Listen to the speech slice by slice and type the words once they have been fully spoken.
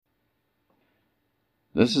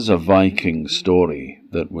This is a Viking story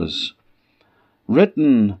that was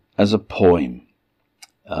written as a poem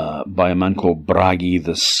by a man called Bragi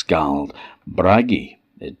the Skald. Bragi,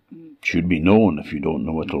 it should be known if you don't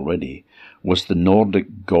know it already, was the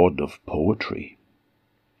Nordic god of poetry.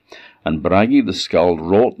 And Bragi the Skald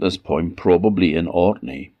wrote this poem probably in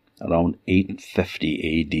Orkney around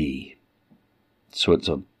 850 AD. So it's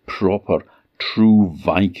a proper, true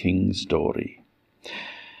Viking story.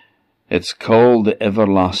 It's called The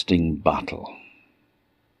Everlasting Battle.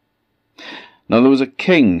 Now there was a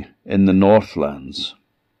king in the Northlands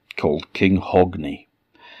called King Hogni,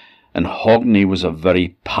 and Hogni was a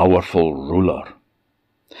very powerful ruler.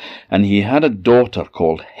 And he had a daughter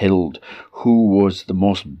called Hild, who was the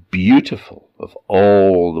most beautiful of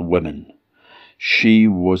all the women. She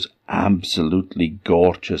was absolutely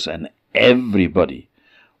gorgeous, and everybody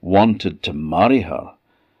wanted to marry her.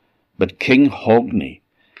 But King Hogni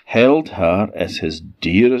held her as his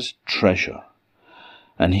dearest treasure,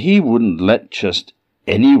 and he wouldn't let just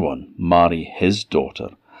anyone marry his daughter.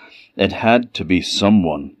 It had to be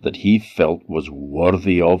someone that he felt was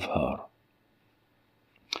worthy of her.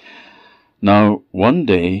 Now, one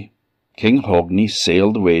day, King Hogni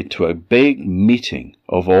sailed away to a big meeting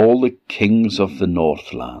of all the kings of the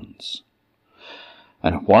Northlands.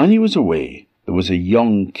 And while he was away, there was a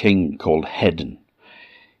young king called Hedin.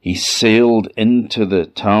 He sailed into the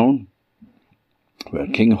town where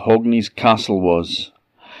King Hogni's castle was,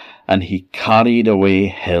 and he carried away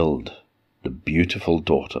Hild, the beautiful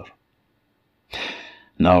daughter.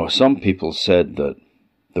 Now, some people said that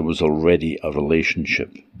there was already a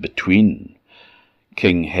relationship between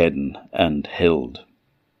King Hedin and Hild.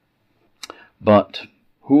 But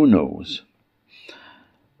who knows?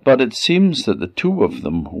 But it seems that the two of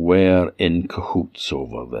them were in cahoots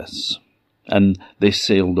over this, and they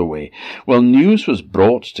sailed away. Well, news was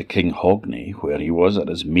brought to King Hogni, where he was at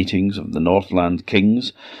his meetings of the Northland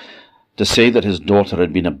kings, to say that his daughter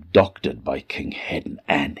had been abducted by King Hedin,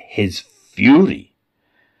 and his fury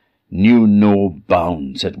knew no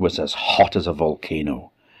bounds. It was as hot as a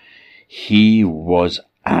volcano. He was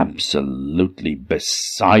absolutely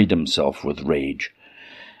beside himself with rage,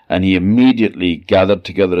 and he immediately gathered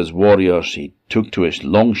together his warriors. He took to his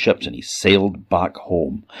longships and he sailed back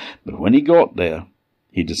home. But when he got there,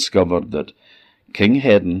 he discovered that King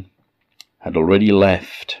Hedin had already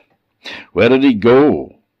left. "Where did he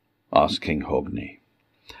go?" asked King Hogni.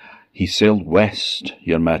 "He sailed west,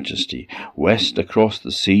 your majesty, west across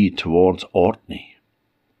the sea towards Orkney."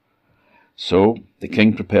 So the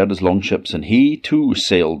king prepared his longships, and he too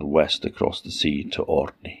sailed west across the sea to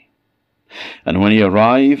Orkney. And when he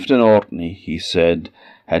arrived in Orkney, he said,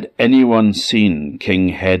 "Had anyone seen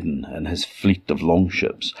King Hedin and his fleet of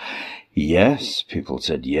longships?" Yes, people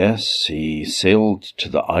said yes, he sailed to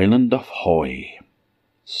the island of Hoy.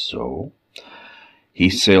 So he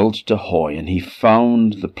sailed to Hoy, and he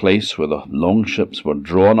found the place where the longships were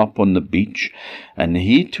drawn up on the beach, and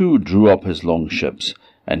he too drew up his longships,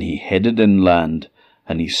 and he headed inland,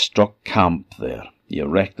 and he struck camp there. He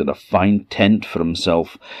erected a fine tent for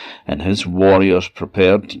himself, and his warriors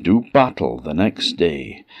prepared to do battle the next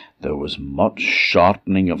day. There was much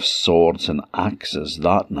sharpening of swords and axes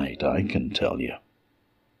that night, I can tell you.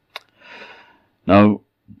 Now,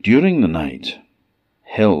 during the night,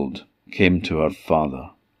 Hild came to her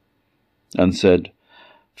father and said,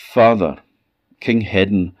 "Father, King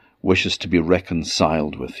Hedin wishes to be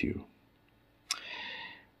reconciled with you.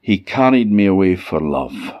 He carried me away for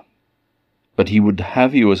love, but he would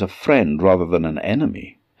have you as a friend rather than an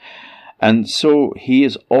enemy. And so he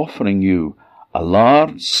is offering you a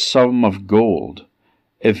large sum of gold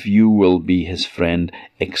if you will be his friend,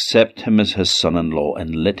 accept him as his son-in-law,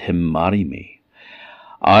 and let him marry me.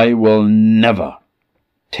 I will never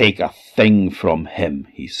take a thing from him,"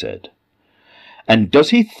 he said. "And does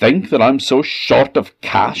he think that I'm so short of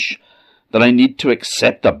cash that I need to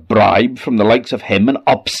accept a bribe from the likes of him, an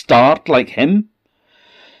upstart like him?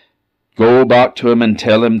 Go back to him and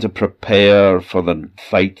tell him to prepare for the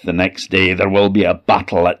fight the next day. There will be a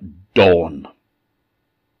battle at dawn."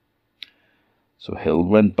 So Hild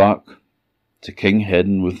went back to King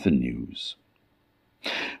Hedin with the news.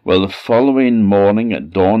 Well, the following morning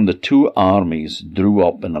at dawn, the two armies drew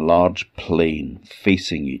up in a large plain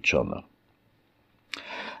facing each other.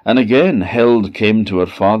 And again Hild came to her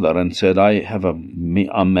father and said, "I have a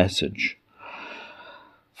message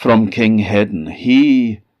from King Hedin.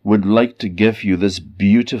 He would like to give you this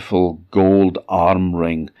beautiful gold arm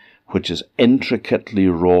ring, which is intricately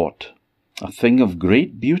wrought, a thing of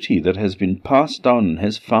great beauty that has been passed down in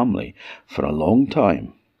his family for a long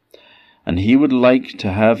time. And he would like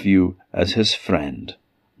to have you as his friend,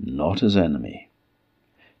 not his enemy."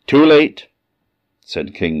 "Too late,"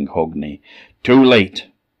 said King Hogni. "Too late.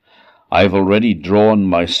 I've already drawn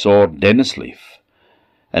my sword Dennisleif,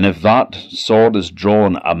 and if that sword is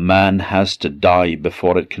drawn, a man has to die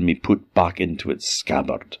before it can be put back into its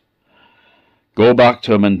scabbard. Go back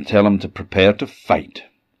to him and tell him to prepare to fight."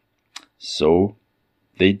 So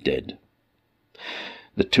they did.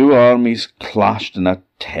 The two armies clashed in a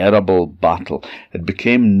terrible battle. It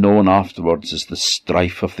became known afterwards as the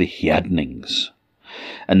Strife of the Hjadnings.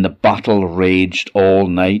 And the battle raged all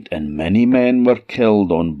night, and many men were killed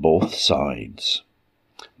on both sides.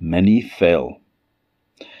 Many fell.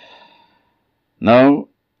 Now,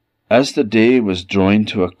 as the day was drawing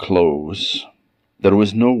to a close, there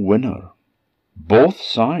was no winner. Both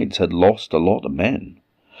sides had lost a lot of men,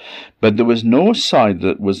 but there was no side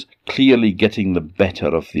that was clearly getting the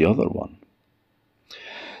better of the other one.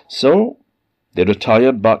 So they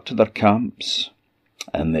retired back to their camps,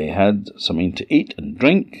 and they had something to eat and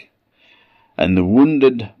drink, and the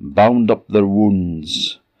wounded bound up their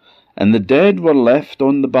wounds, and the dead were left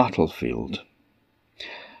on the battlefield.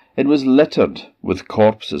 It was littered with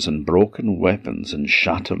corpses and broken weapons and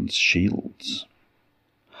shattered shields.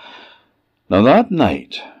 Now that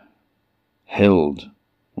night, Hild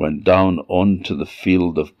went down onto the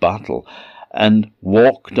field of battle and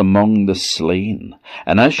walked among the slain,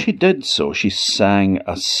 and as she did so, she sang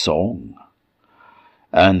a song.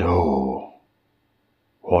 And oh,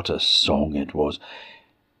 what a song it was!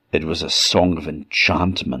 It was a song of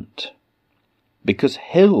enchantment. Because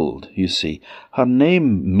Hild, you see, her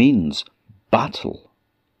name means battle.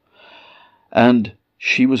 And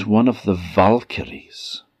she was one of the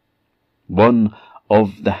Valkyries, one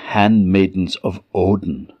of the handmaidens of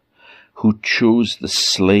Odin, who chose the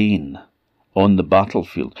slain on the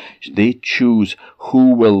battlefield. They choose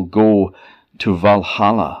who will go to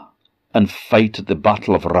Valhalla and fight at the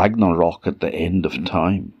Battle of Ragnarok at the end of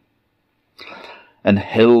time. And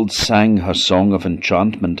Hild sang her song of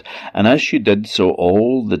enchantment, and as she did so,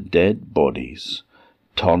 all the dead bodies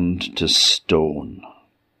turned to stone,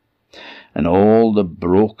 and all the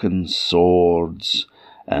broken swords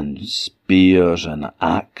and spears and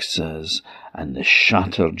axes and the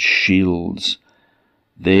shattered shields,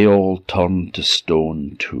 they all turned to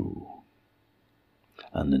stone too.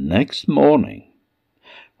 And the next morning,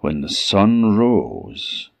 when the sun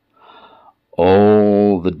rose,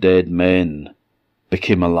 all the dead men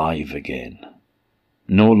became alive again,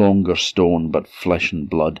 no longer stone but flesh and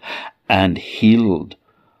blood, and healed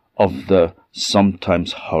of the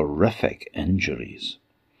sometimes horrific injuries.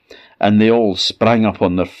 And they all sprang up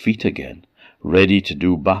on their feet again, ready to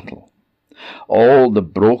do battle. All the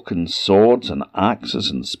broken swords and axes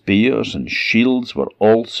and spears and shields were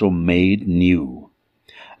also made new,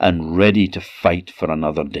 and ready to fight for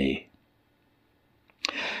another day.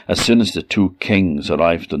 As soon as the two kings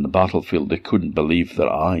arrived on the battlefield, they couldn't believe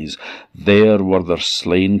their eyes. There were their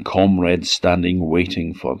slain comrades standing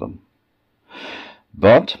waiting for them.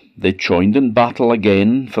 But they joined in battle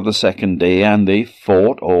again for the second day, and they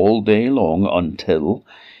fought all day long until,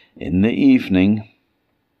 in the evening,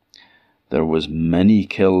 there was many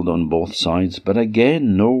killed on both sides, but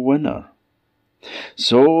again no winner.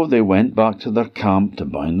 So they went back to their camp to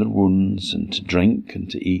bind their wounds and to drink and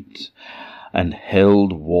to eat. And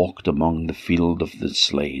Hild walked among the field of the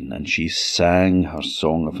slain, and she sang her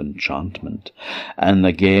song of enchantment. And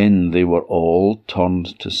again they were all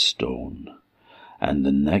turned to stone. And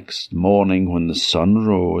the next morning, when the sun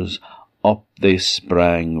rose, up they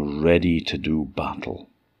sprang, ready to do battle.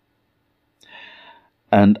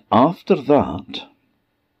 And after that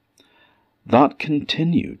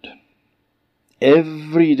continued.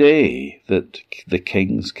 Every day that the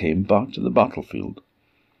kings came back to the battlefield,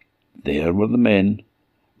 there were the men,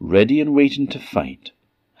 ready and waiting to fight.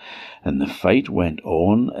 And the fight went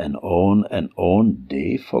on and on and on.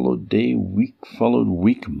 Day followed day, week followed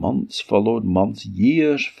week, months followed months,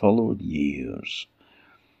 years followed years.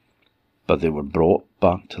 But they were brought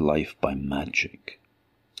back to life by magic.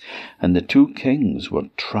 And the two kings were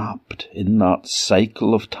trapped in that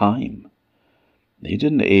cycle of time. They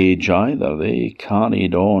didn't age either. They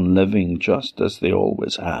carried on living just as they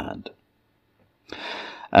always had.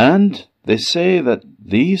 And they say that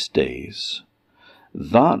these days,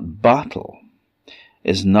 that battle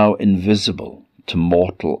is now invisible to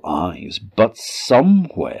mortal eyes, but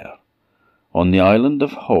somewhere on the island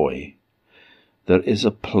of Hoy, there is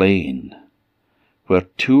a plain where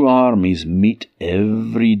two armies meet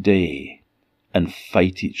every day and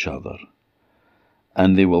fight each other,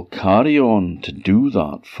 and they will carry on to do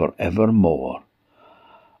that forevermore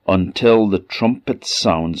until the trumpet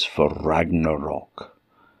sounds for Ragnarok,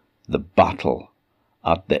 the battle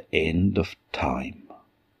at the end of time.